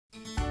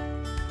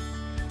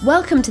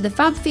Welcome to the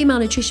Fab Female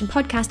Nutrition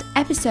Podcast,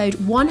 episode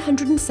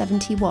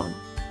 171.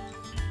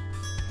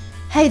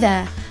 Hey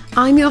there,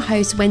 I'm your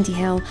host Wendy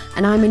Hill,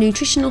 and I'm a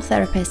nutritional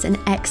therapist and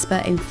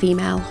expert in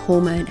female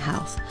hormone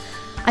health.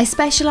 I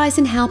specialise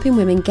in helping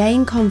women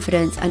gain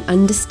confidence and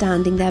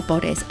understanding their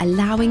bodies,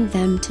 allowing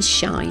them to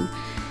shine.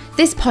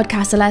 This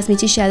podcast allows me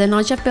to share the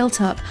knowledge I've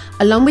built up,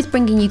 along with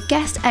bringing you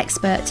guest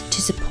experts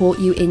to support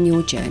you in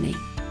your journey.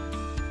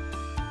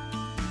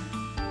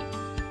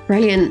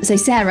 Brilliant. So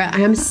Sarah,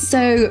 I am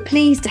so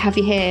pleased to have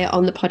you here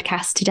on the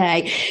podcast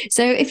today.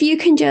 So if you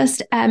can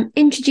just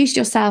introduce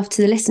yourself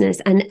to the listeners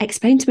and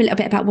explain to me a little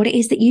bit about what it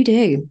is that you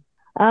do.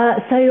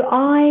 So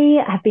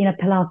I have been a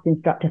Pilates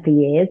instructor for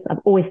years. I've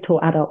always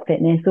taught adult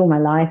fitness all my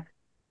life,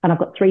 and I've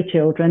got 3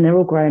 children. They're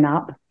all grown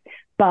up.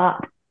 But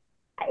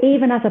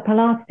even as a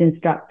Pilates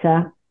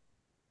instructor,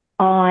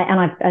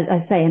 as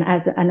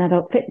an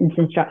adult fitness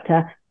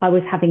instructor, I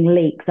was having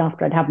leaks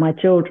after I'd had my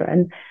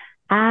children.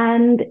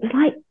 And it's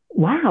like,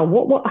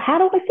 wow, how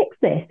do I fix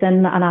this?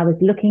 And I was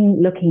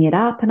looking it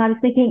up, and I was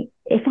thinking,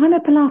 if I'm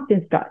a Pilates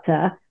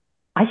instructor,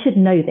 I should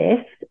know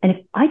this. And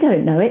if I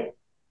don't know it,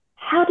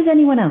 how does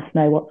anyone else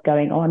know what's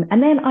going on?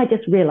 And then I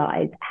just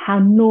realized how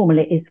normal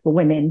it is for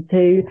women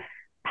to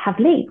have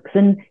leaks.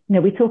 And,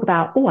 we talk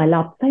about, I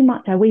laugh so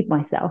much, I weed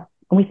myself,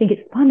 and we think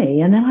it's funny.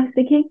 And then I was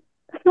thinking,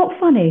 it's not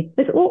funny.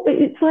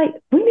 It's like,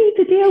 we need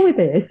to deal with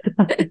this.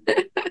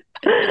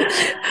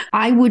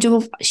 I would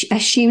have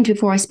assumed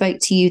before I spoke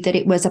to you that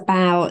it was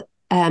about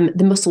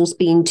the muscles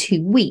being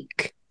too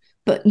weak,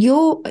 but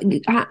you're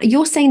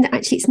saying that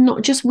actually it's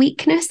not just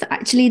weakness, that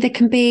actually it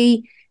can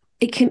be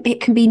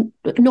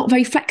not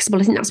very flexible.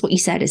 I think that's what you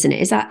said, isn't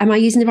it? Am I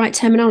using the right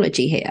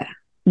terminology here?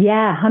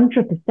 Yeah,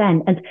 100%.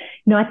 And,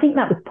 I think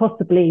that was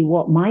possibly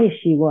what my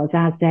issue was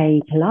as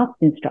a Pilates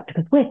instructor,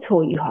 because we're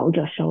taught you hold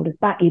your shoulders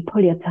back, you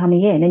pull your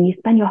tummy in, and you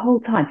spend your whole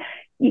time,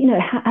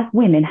 as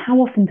women, how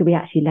often do we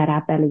actually let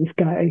our bellies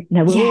go?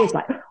 We're always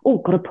like,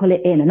 got to pull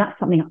it in. And that's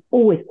something I've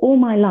always, all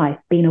my life,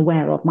 been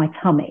aware of, my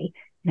tummy.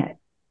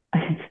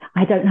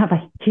 I don't have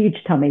a huge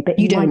tummy, but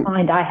in my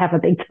mind, I have a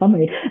big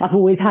tummy. I've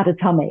always had a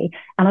tummy,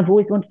 and I've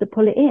always wanted to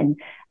pull it in.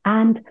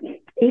 And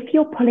if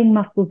you're pulling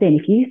muscles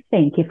in,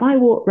 if I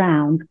walk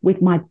around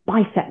with my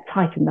biceps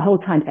tightened the whole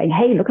time saying,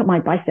 hey, look at my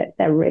biceps,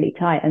 they're really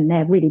tight and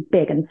they're really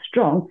big and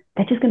strong,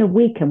 they're just going to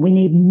weaken. We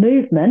need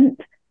movement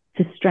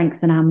to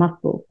strengthen our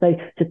muscles. So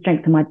to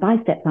strengthen my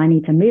biceps, I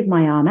need to move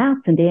my arm out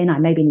and in. I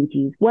maybe need to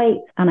use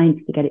weights, and I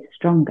need to get it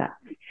stronger.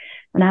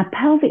 And our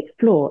pelvic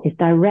floor is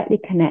directly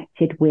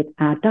connected with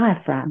our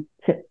diaphragm.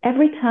 So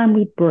every time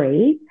we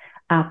breathe,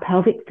 our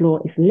pelvic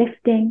floor is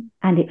lifting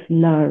and it's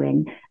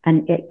lowering,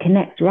 and it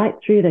connects right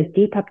through those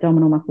deep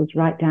abdominal muscles,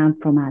 right down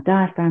from our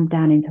diaphragm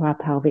down into our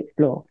pelvic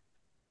floor.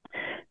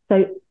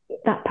 So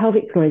that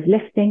pelvic floor is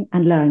lifting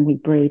and lowering. We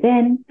breathe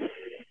in,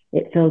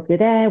 it fills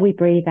with air. We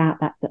breathe out,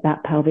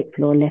 that pelvic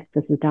floor lifts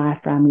as the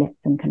diaphragm lifts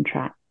and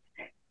contracts.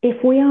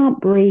 If we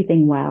aren't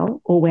breathing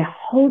well, or we're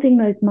holding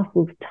those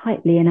muscles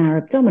tightly in our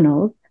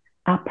abdominals,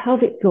 our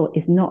pelvic floor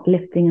is not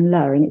lifting and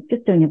lowering. It's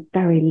just doing a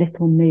very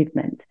little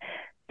movement.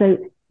 So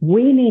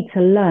we need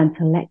to learn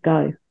to let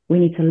go. We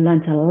need to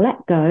learn to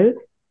let go,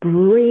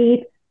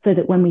 breathe, so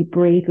that when we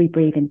breathe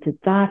into the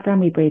diaphragm,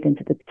 we breathe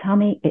into the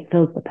tummy, it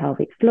fills the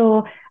pelvic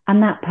floor,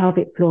 and that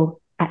pelvic floor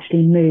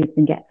actually moves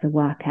and gets to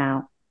work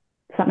out.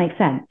 Does that make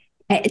sense?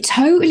 It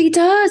totally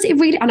does. It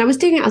really, and I was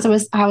doing it as I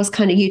was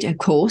kind of, of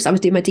course, I was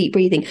doing my deep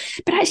breathing,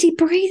 but actually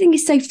breathing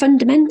is so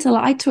fundamental.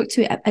 I talk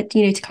to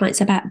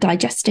clients about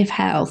digestive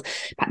health,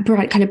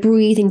 about kind of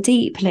breathing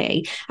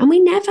deeply, and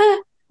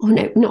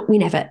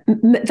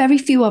very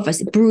few of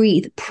us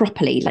breathe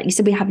properly. Like you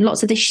said, we have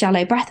lots of this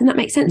shallow breath, and that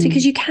makes sense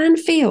because you can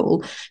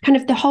feel kind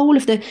of the whole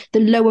of the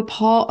lower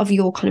part of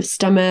your kind of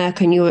stomach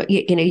and your,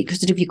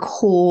 sort of your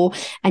core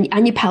and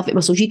your pelvic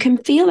muscles. You can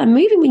feel them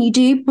moving when you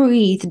do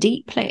breathe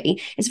deeply.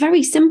 It's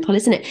very simple,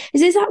 isn't it?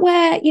 Is that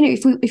where,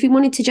 if we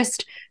wanted to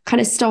just kind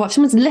of start, if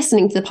someone's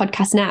listening to the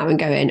podcast now and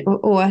going,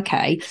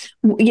 okay,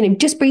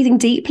 just breathing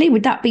deeply,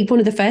 would that be one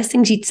of the first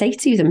things you'd say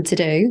to them to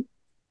do?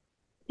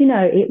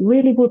 It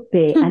really would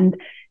be. And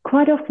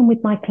quite often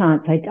with my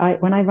clients,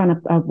 when I run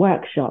a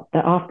workshop,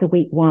 that after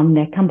week 1,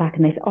 they come back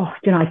and they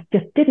say, I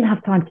just didn't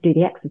have time to do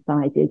the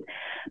exercises.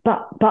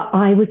 But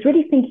I was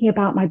really thinking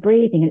about my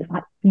breathing. And it's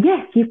like,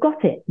 yes, you've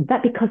got it.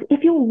 That because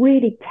if you're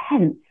really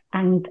tense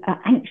and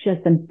anxious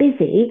and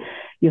busy,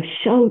 your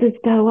shoulders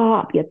go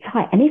up, you're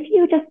tight. And if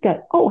you just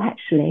go,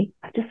 actually,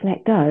 I've just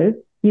let go,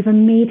 you've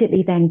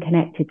immediately then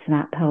connected to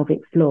that pelvic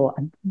floor.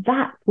 And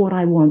that's what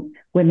I want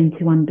women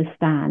to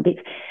understand.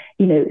 It's,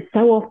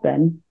 so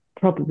often,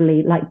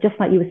 probably, just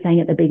like you were saying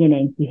at the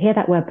beginning, you hear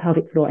that word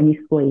pelvic floor and you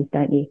squeeze,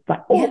 don't you? It's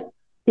like,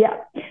 yeah.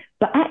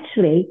 But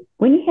actually,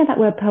 when you hear that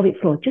word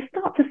pelvic floor, just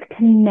start to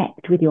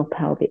connect with your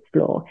pelvic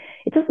floor.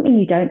 It doesn't mean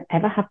you don't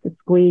ever have to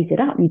squeeze it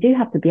up. You do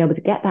have to be able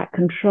to get that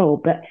control,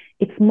 but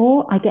it's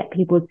more, I get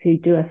people to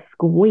do a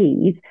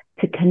squeeze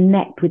to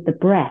connect with the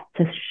breath,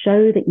 to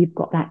show that you've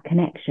got that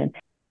connection.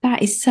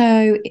 That is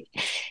so,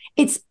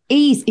 it's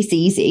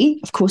easy,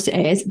 of course it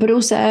is, but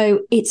also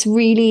it's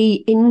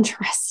really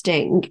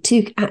interesting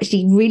to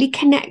actually really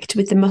connect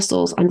with the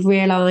muscles and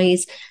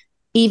realize,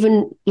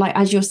 even like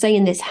as you're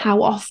saying this,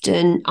 how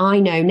often I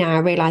know now, I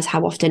realize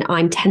how often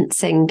I'm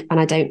tensing and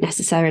I don't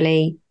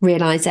necessarily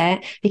realize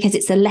it, because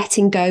it's the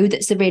letting go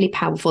that's the really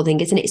powerful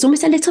thing, isn't it? It's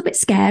almost a little bit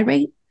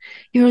scary.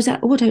 You're always like,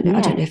 oh, I don't know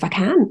if I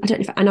can. I don't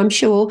know if, and I'm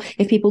sure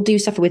if people do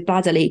suffer with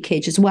bladder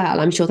leakage as well,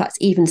 I'm sure that's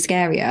even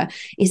scarier.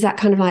 Is that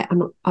kind of like,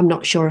 I'm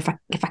not sure if I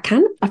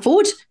can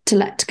afford to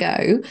let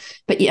go.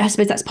 But yeah, I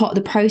suppose that's part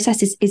of the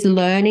process is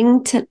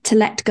learning to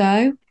let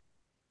go.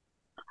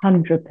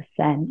 100%.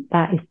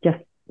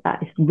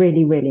 That is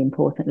really, really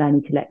important,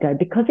 learning to let go,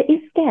 because it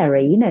is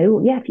scary,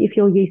 if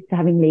you're used to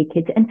having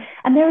leakage.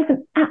 And there is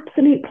an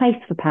absolute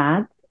place for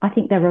pads. I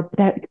think they're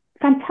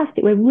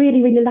fantastic. We're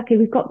really, really lucky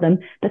we've got them.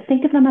 But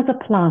think of them as a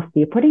plaster.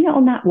 You're putting it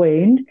on that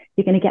wound,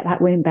 you're going to get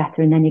that wound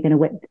better, and then you're going to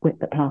whip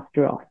the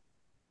plaster off.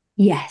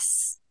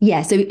 Yes.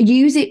 Yeah. So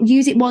use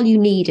it while you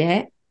need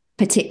it,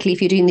 particularly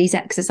if you're doing these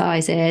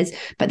exercises.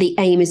 But the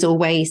aim is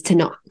always to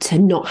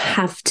not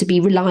have to be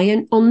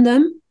reliant on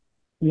them.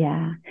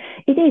 Yeah,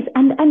 it is.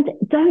 And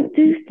don't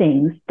do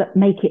things that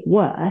make it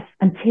worse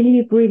until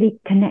you've really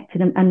connected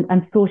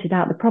and sorted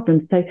out the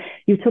problem. So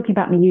you're talking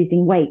about me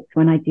using weights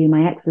when I do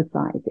my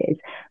exercises,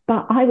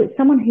 but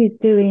someone who's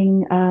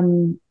doing,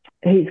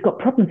 who's got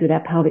problems with their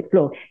pelvic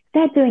floor,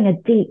 they're doing a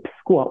deep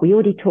squat. We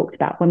already talked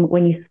about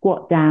when you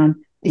squat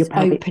down, your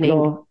pelvic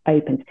floor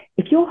opens.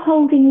 If you're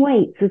holding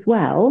weights as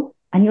well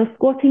and you're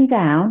squatting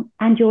down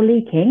and you're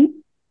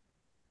leaking,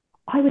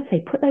 I would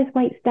say put those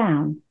weights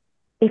down.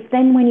 If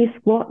then when you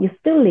squat, you're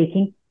still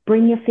leaking,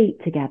 bring your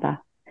feet together.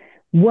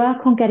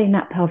 Work on getting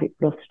that pelvic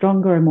floor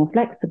stronger and more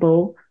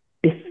flexible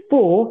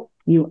before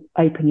you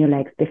open your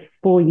legs,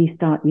 before you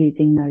start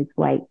using those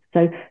weights.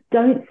 So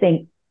don't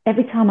think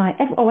every time I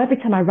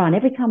run,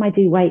 every time I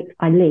do weights,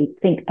 I leak.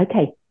 Think,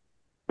 okay,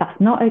 that's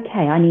not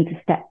okay. I need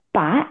to step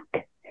back.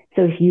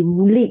 So if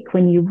you leak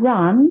when you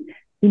run,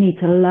 you need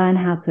to learn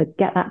how to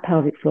get that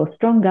pelvic floor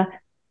stronger.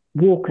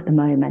 Walk at the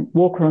moment,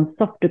 walk on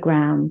softer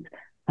ground.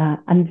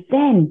 And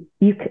then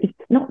it's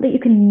not that you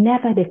can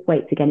never lift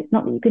weights again. It's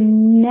not that you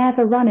can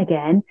never run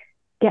again.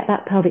 Get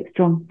that pelvic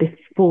strong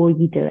before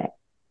you do it.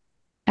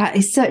 That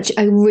is such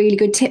a really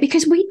good tip,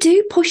 because we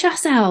do push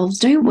ourselves,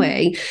 don't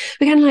we?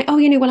 We're kind of like, I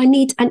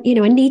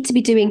need to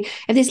be doing,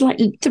 if there's like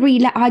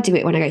I do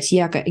it when I go to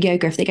yoga,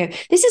 if they go,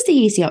 this is the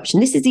easy option,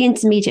 this is the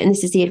intermediate, and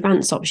this is the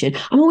advanced option.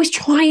 I'm always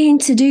trying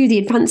to do the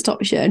advanced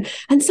option.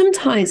 And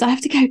sometimes I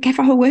have to go give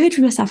a word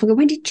for myself and go,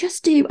 Wendy,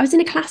 I was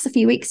in a class a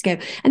few weeks ago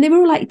and they were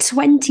all like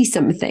 20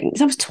 something.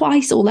 So I was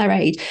twice all their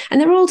age. And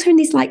they're all doing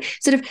these like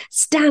sort of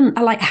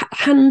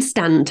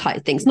handstand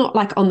type things, not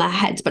like on their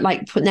heads, but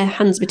like putting their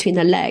hands between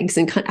their legs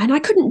and I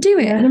couldn't do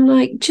it. Yeah. And I'm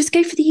like, just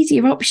go for the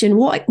easier option.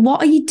 What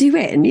are you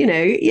doing?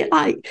 You're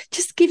like,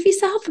 just give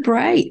yourself a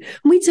break.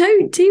 And we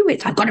don't do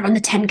it. I've got to run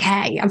the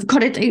 10K. I've got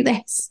to do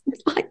this.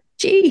 It's like,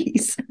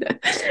 geez,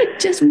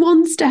 just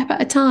one step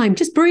at a time.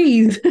 Just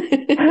breathe.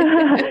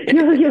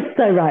 You're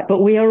so right. But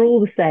we are all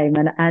the same.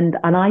 And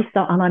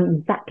I'm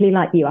exactly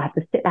like you. I have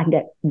to sit back and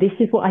go, this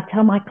is what I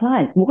tell my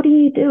clients. What are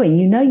you doing?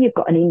 You've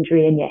got an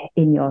injury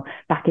in your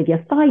back of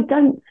your thigh.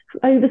 Don't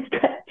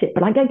overstretch it.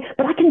 But I can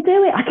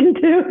do it. I can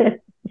do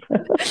it.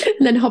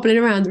 And then hobbling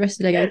around the rest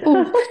of the day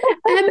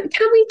going,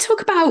 can we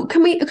talk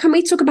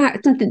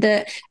about something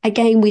that,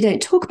 again, we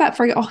don't talk about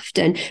very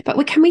often,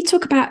 but can we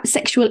talk about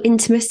sexual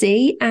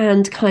intimacy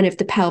and kind of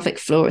the pelvic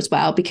floor as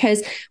well?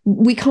 Because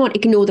we can't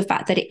ignore the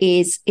fact that it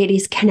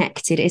is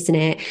connected, isn't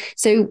it?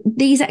 So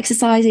these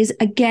exercises,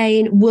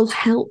 again,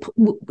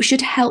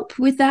 should help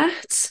with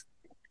that.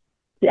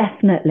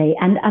 Definitely.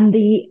 And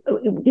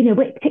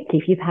particularly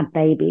if you've had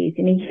babies,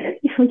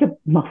 your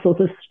muscles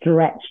are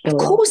stretched a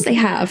lot. Of course they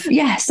have,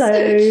 yes.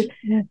 So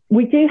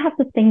we do have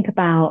to think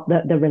about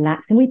the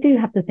relaxing. We do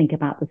have to think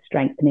about the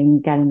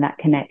strengthening, getting that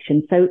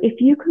connection. So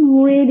if you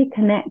can really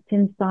connect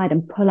inside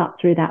and pull up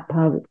through that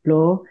pelvic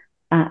floor,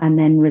 and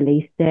then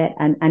release it,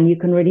 and you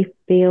can really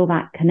feel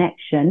that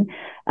connection.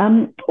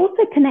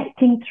 Also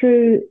connecting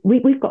through,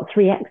 we've got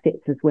 3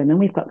 exits as women.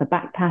 We've got the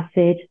back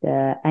passage,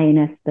 the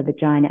anus, the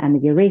vagina, and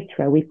the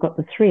urethra. We've got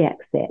the 3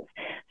 exits.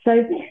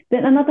 So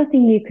then another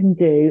thing you can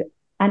do,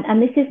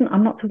 and this isn't,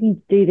 I'm not talking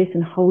to do this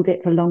and hold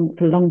it for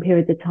long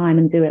periods of time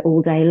and do it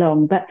all day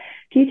long, but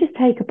if you just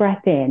take a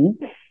breath in,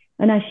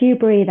 and as you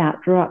breathe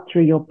out, draw up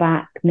through your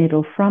back,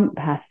 middle, front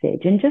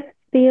passage, and just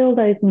feel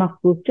those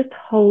muscles just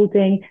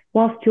holding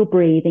whilst you're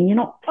breathing. You're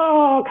not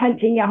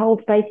clenching your whole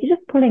face. You're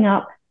just pulling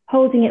up,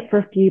 holding it for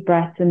a few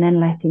breaths, and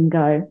then letting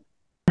go.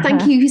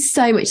 Thank you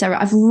so much,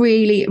 Sarah. I've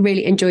really,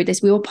 really enjoyed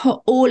this. We will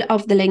put all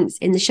of the links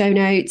in the show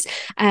notes.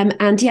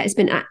 And yeah, it's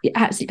been an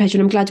absolute pleasure.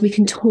 And I'm glad we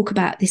can talk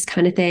about this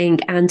kind of thing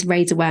and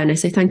raise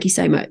awareness. So thank you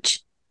so much.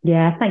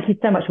 Yeah, thank you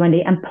so much,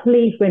 Wendy. And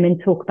please, women,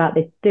 talk about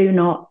this. Do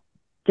not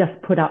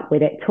just put up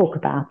with it. Talk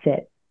about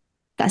it.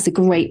 That's a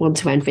great one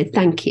to end with.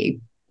 Thank you.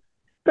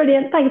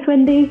 Brilliant. Thanks,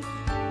 Wendy.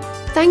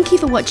 Thank you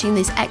for watching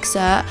this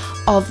excerpt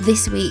of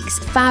this week's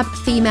Fab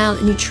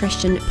Female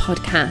Nutrition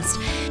podcast.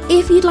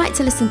 If you'd like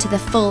to listen to the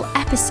full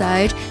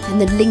episode, then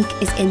the link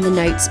is in the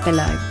notes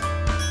below.